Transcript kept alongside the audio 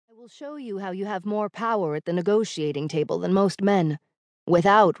will show you how you have more power at the negotiating table than most men,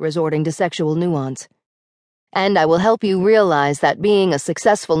 without resorting to sexual nuance. And I will help you realize that being a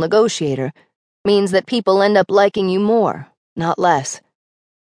successful negotiator means that people end up liking you more, not less.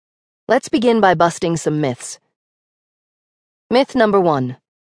 Let's begin by busting some myths. Myth number 1.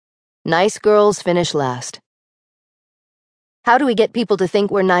 Nice girls finish last. How do we get people to think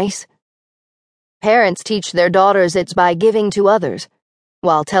we're nice? Parents teach their daughters it's by giving to others,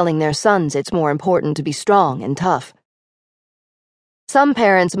 while telling their sons it's more important to be strong and tough. Some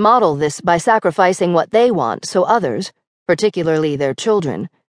parents model this by sacrificing what they want so others, particularly their children,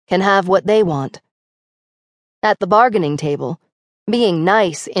 can have what they want. At the bargaining table, being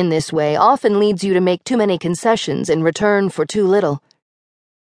nice in this way often leads you to make too many concessions in return for too little.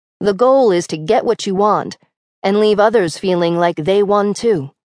 The goal is to get what you want and leave others feeling like they won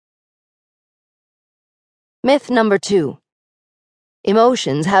too. Myth number 2.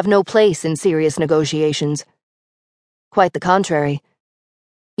 Emotions have no place in serious negotiations. Quite the contrary.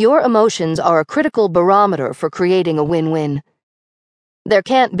 Your emotions are a critical barometer for creating a win-win. There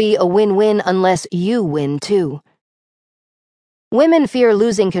can't be a win-win unless you win too. Women fear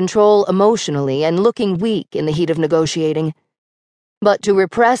losing control emotionally and looking weak in the heat of negotiating. But to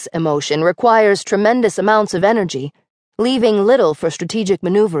repress emotion requires tremendous amounts of energy, leaving little for strategic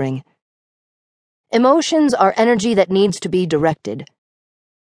maneuvering. Emotions are energy that needs to be directed.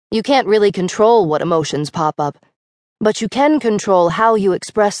 You can't really control what emotions pop up, but you can control how you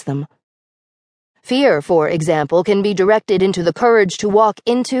express them. Fear, for example, can be directed into the courage to walk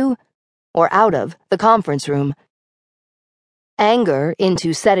into, or out of, the conference room. Anger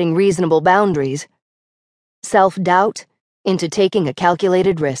into setting reasonable boundaries. Self-doubt into taking a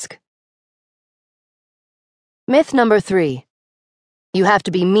calculated risk. Myth number 3. You have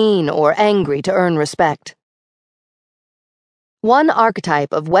to be mean or angry to earn respect. One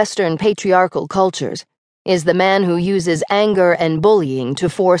archetype of Western patriarchal cultures is the man who uses anger and bullying to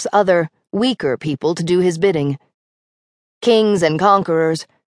force other, weaker people to do his bidding. Kings and conquerors,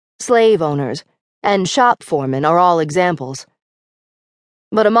 slave owners, and shop foremen are all examples.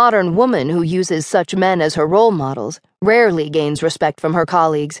 But a modern woman who uses such men as her role models rarely gains respect from her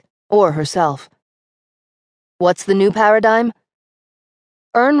colleagues or herself. What's the new paradigm?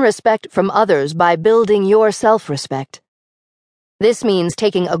 Earn respect from others by building your self-respect. This means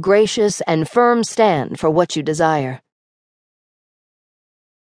taking a gracious and firm stand for what you desire.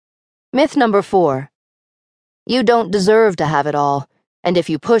 Myth number 4. You don't deserve to have it all, and if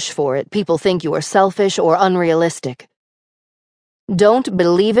you push for it, people think you are selfish or unrealistic. Don't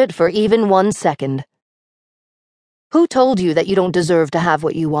believe it for even 1 second. Who told you that you don't deserve to have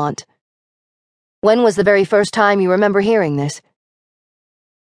what you want? When was the very first time you remember hearing this?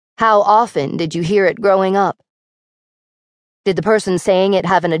 How often did you hear it growing up? Did the person saying it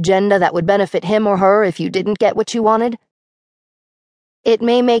have an agenda that would benefit him or her if you didn't get what you wanted? It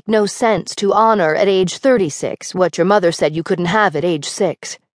may make no sense to honor at age 36 what your mother said you couldn't have at age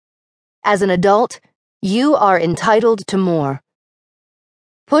 6. As an adult, you are entitled to more.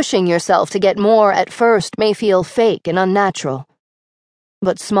 Pushing yourself to get more at first may feel fake and unnatural.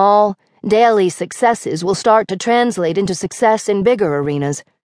 But small, daily successes will start to translate into success in bigger arenas.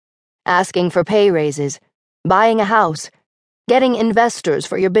 Asking for pay raises, buying a house, getting investors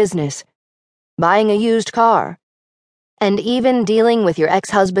for your business, buying a used car, and even dealing with your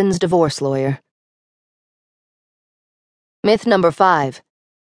ex-husband's divorce lawyer. Myth number 5.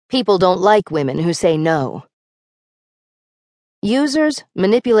 People don't like women who say no. Users,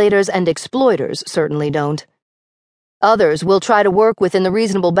 manipulators, and exploiters certainly don't. Others will try to work within the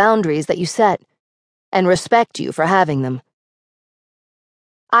reasonable boundaries that you set, and respect you for having them.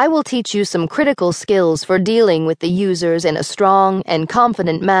 I will teach you some critical skills for dealing with the users in a strong and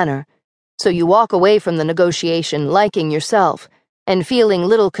confident manner, so you walk away from the negotiation liking yourself and feeling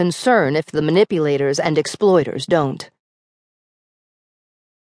little concern if the manipulators and exploiters don't.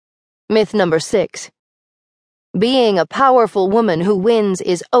 Myth number 6. Being a powerful woman who wins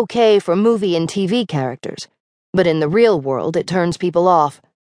is okay for movie and TV characters, but in the real world it turns people off.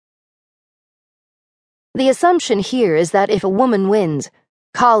 The assumption here is that if a woman wins,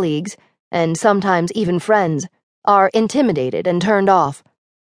 colleagues, and sometimes even friends, are intimidated and turned off.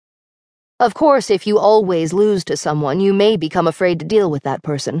 Of course, if you always lose to someone, you may become afraid to deal with that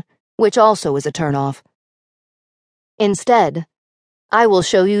person, which also is a turn-off. Instead, I will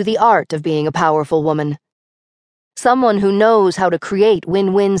show you the art of being a powerful woman. Someone who knows how to create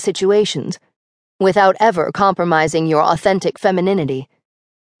win-win situations, without ever compromising your authentic femininity,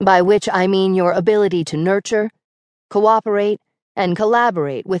 by which I mean your ability to nurture, cooperate, and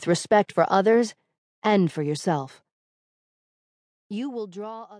collaborate with respect for others and for yourself. You will draw